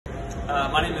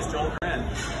My name is Joel Grant.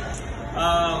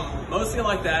 Mostly I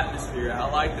like the atmosphere. I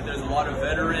like that there's a lot of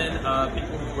veteran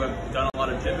people who have done a lot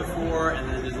of gym before, and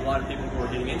then there's a lot of people who are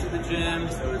getting into the gym,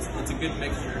 so it's a good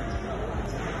mixture.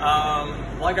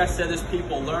 Like I said, there's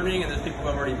people learning and there's people who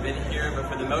have already been here, but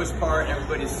for the most part,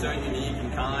 everybody's so unique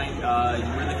and kind.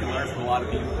 You really can learn from a lot of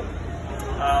people.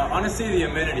 Honestly, the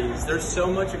amenities. There's so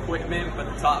much equipment,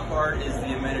 but the top part is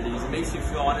the amenities. It makes you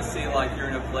feel, honestly, like you're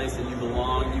in a place that you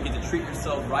belong. You get to treat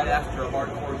yourself right after a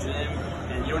hardcore gym,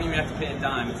 and you don't even have to pay a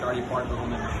dime. It's already part of the whole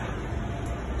membership.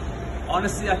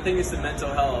 Honestly, I think it's the mental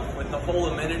health. With the whole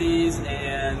amenities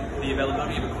and the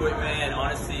availability of equipment, and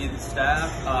honestly, the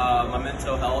staff, my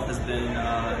mental health has been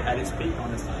at its peak,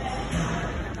 honestly.